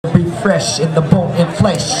fresh in the bone and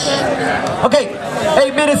flesh. Ok,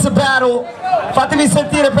 8 minutes of battle. Fatemi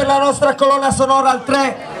sentire per la nostra colonna sonora al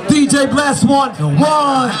 3. DJ Bless 1.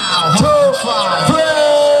 1, 2, 3.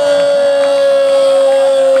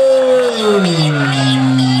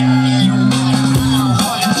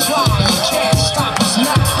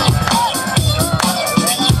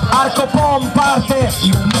 Arcopom parte,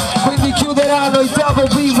 quindi chiuderanno i Double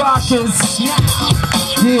B Rockers.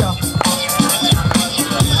 Yeah.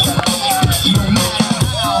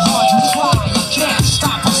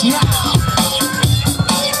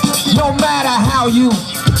 No matter how you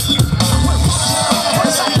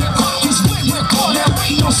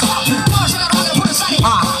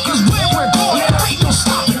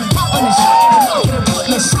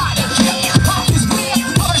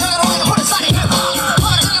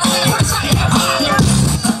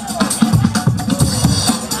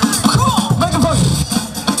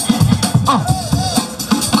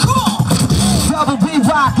Double B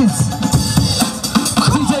Rockers.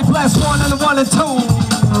 DJ Bless 1 and the 1 and 2.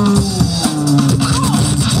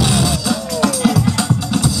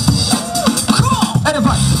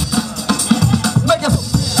 Everybody, make it.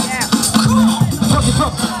 Fuck it,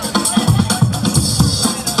 fuck.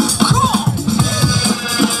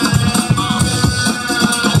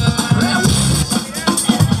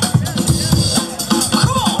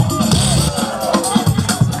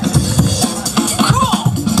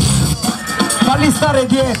 Falli stare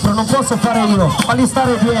dietro, non posso fare io. Falli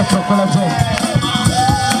stare dietro quella gente.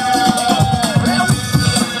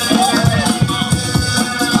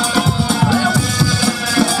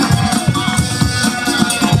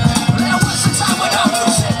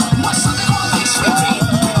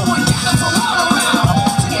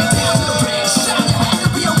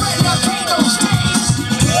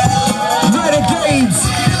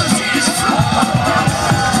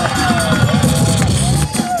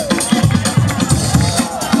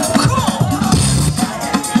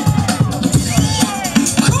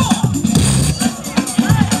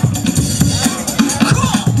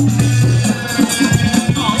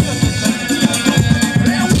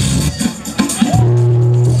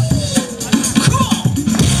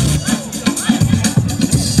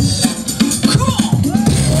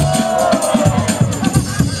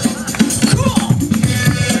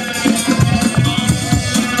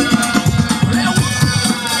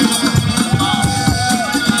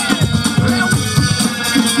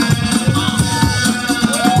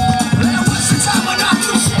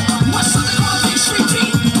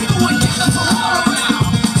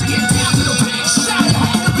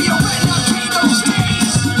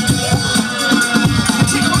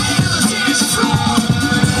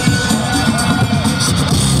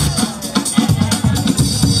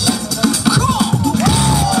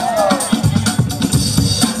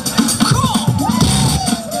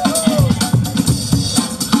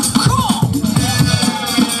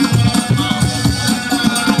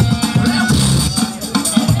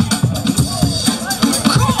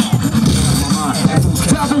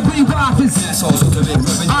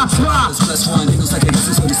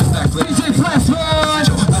 DJ Bless 1.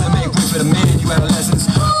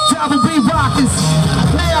 Double B Rockers.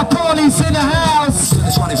 They are police in the house.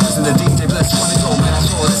 DJ Bless 1 and man, I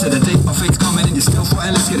saw this at a date. My fate's coming and you're still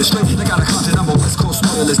fighting. Let's get it straight. They got a content, I'm a West Coast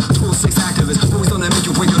loyalist. 206 activist. Always don't make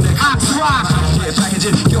you break your neck. Yeah,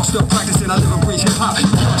 packaging. Y'all still practicing. I live and breathe hip hop.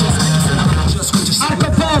 Just what you say.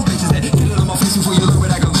 Arcopom. Get it on my face before you learn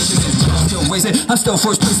what aggravation is. Still wasted. I'm still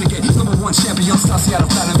first place again. Number 1 champion, South Seattle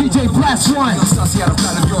Platinum. DJ Bless 1. South Seattle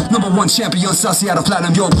Platinum, yo. Number 1 champion, South Seattle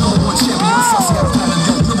Platinum, yo. Number 1 champion, South Seattle Platinum,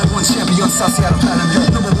 yo. Number 1 champion, South Seattle Platinum, yo.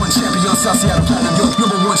 Number 1 champion, South Seattle Platinum, yo.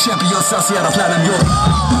 Number 1 champion, South Seattle Platinum, yo.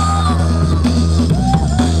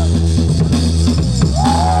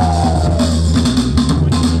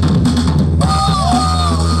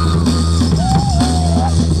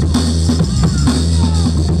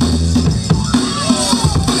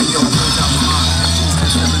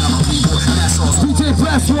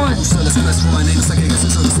 Bless 1. 4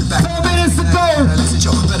 minutes to go.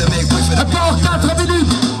 Encore 4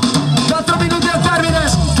 minutes. 4 minutes al termine.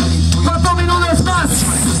 4 minuti e spazi.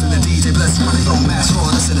 DJ Bless 1 and don't match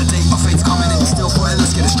all. Listen to date, my fate's coming and you still fighting.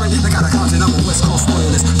 Let's get it straight. They got a content, I'm a West Coast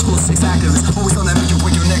loyalist. 206 activist. Always on that make you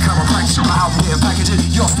break your neck. Chiropractic, my album here packaging.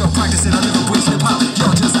 Y'all still practicing. I live and breathe hip hop.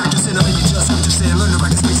 Y'all just acting. I maybe just interested. Learn the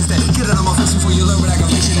record spaces that. Get it on my face before you learn what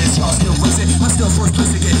aggravation is. Y'all still wasted. I'm still first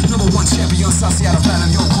place again. Number 1 champion, South Seattle Platinum.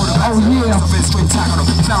 Yo, quarterback. Oh yeah. Straight tackle them.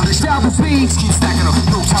 Foundation. Double B. Keep stacking them.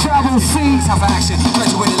 No time. Travel C. Time for action.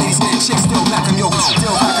 Graduated ladies, man. Chicks still back them. Yo,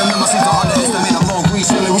 still back them. My seats are underestimated. I'm long grease.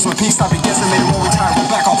 Feeling reach with peace. Stop it. Guessing. Made it more retire.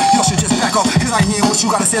 Back off. Y'all should just back off. Cause I hear what you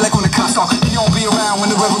gotta say like on the cops talk. You don't be around when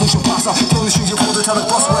the revolution pops. starts up. Pulling the strings, you pull to tell the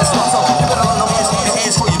boss where it starts up. You better learn the ways, your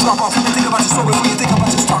ears before you drop off. And think about your soul before you think about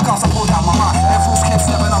your stock offs. I pull down my mind, and fools can't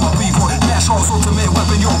step and I'm a b-boy. Dash Hall's ultimate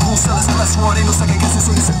weapon, your cool sellers, bless one. Ain't no second guessing,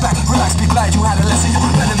 so you sit back, relax, be glad you had a lesson.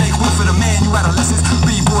 Better make way for the man, you had a lesson.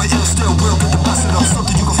 B-boy, ill still will, get the best of them.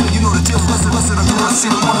 Something you can feel, you know the deal. Rest of them, do not see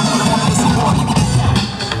the one, listen more.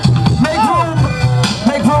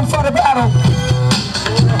 Make room for the battle.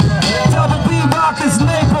 Double B Rockers,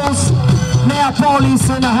 Naples, Neapolis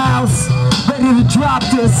in the house, ready to drop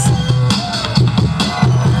this.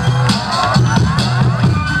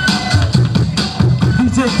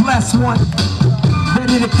 DJ Bless one,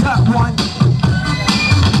 ready to cut one.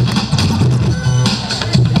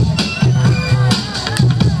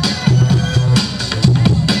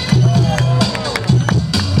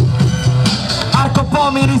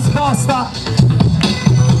 Arcopom in risposta.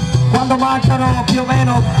 Quando mancano più o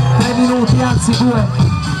meno 3 minuti, anzi 2.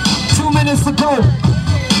 2 minutes to go.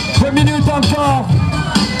 2 minutos encore.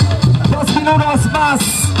 2 minutos más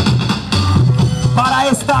para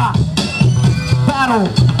esta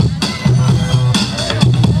battle.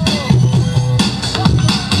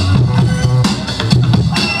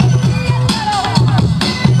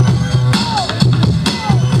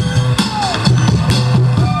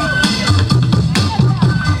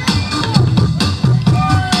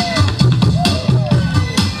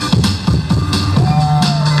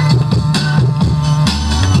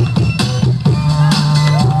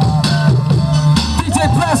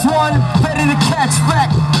 One, ready to catch wreck,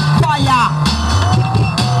 fire,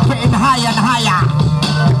 getting higher and higher.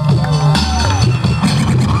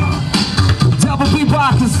 Double B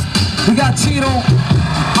Rockers, we got Cheeto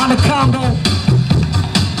on the combo.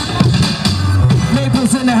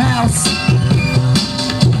 Naples in the house.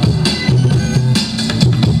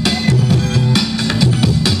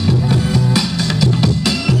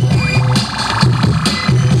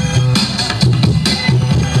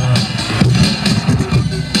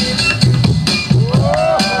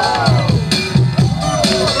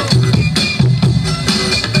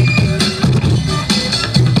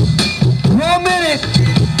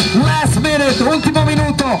 Último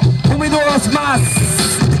minuto, 1 minuto más.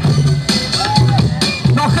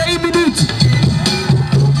 Nog 1 minuut.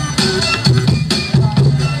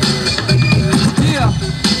 Via.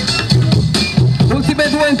 Ultime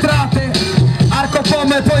 2 entrate.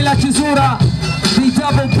 Arcopom e poi la chiusura di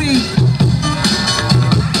Double B.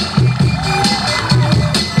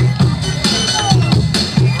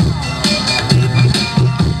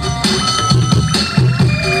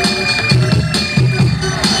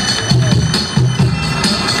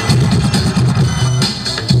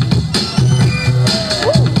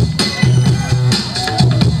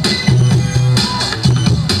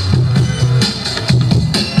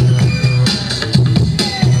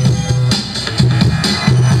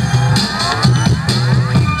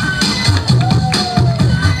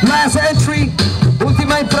 Last entry,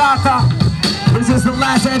 ultima entrata. This is the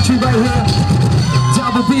last entry right here.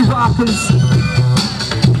 Double B Rockers.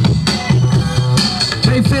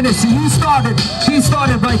 They finished. You started. He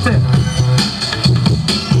started right there.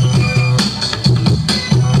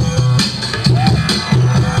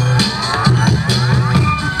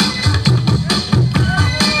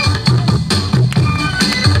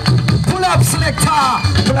 Pull up, selector.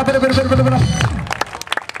 Pull up.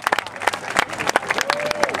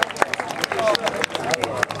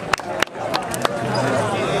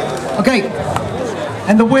 Okay,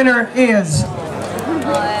 and the winner is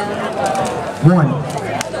 1,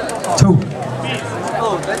 2,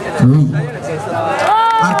 3.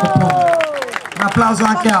 Arcopom. Un applauso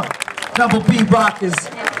anche a Double B Rockers.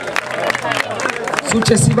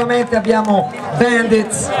 Successivamente abbiamo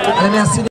Bandits, alle mie